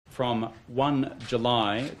from 1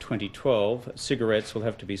 July 2012, cigarettes will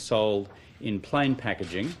have to be sold in plain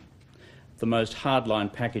packaging, the most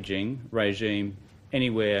hardline packaging regime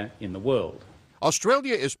anywhere in the world.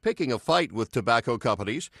 Australia is picking a fight with tobacco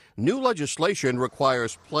companies. New legislation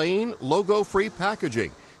requires plain, logo-free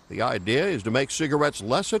packaging. The idea is to make cigarettes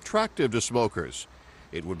less attractive to smokers.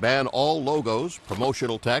 It would ban all logos,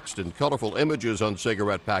 promotional text, and colorful images on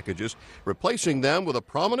cigarette packages, replacing them with a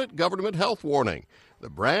prominent government health warning. The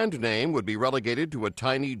brand name would be relegated to a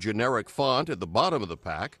tiny generic font at the bottom of the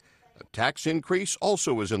pack. A tax increase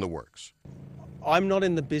also is in the works. I'm not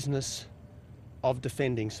in the business of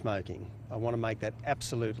defending smoking. I want to make that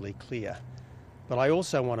absolutely clear. But I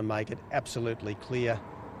also want to make it absolutely clear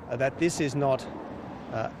that this is not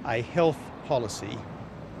a health policy.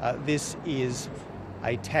 This is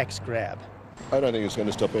a tax grab. I don't think it's going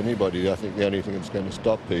to stop anybody. I think the only thing that's going to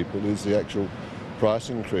stop people is the actual price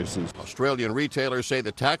increases. Australian retailers say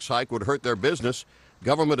the tax hike would hurt their business.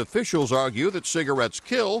 Government officials argue that cigarettes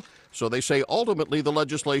kill, so they say ultimately the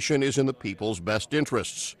legislation is in the people's best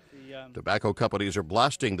interests. Tobacco companies are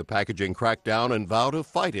blasting the packaging crackdown and vow to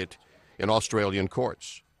fight it in Australian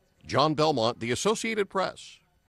courts. John Belmont, The Associated Press.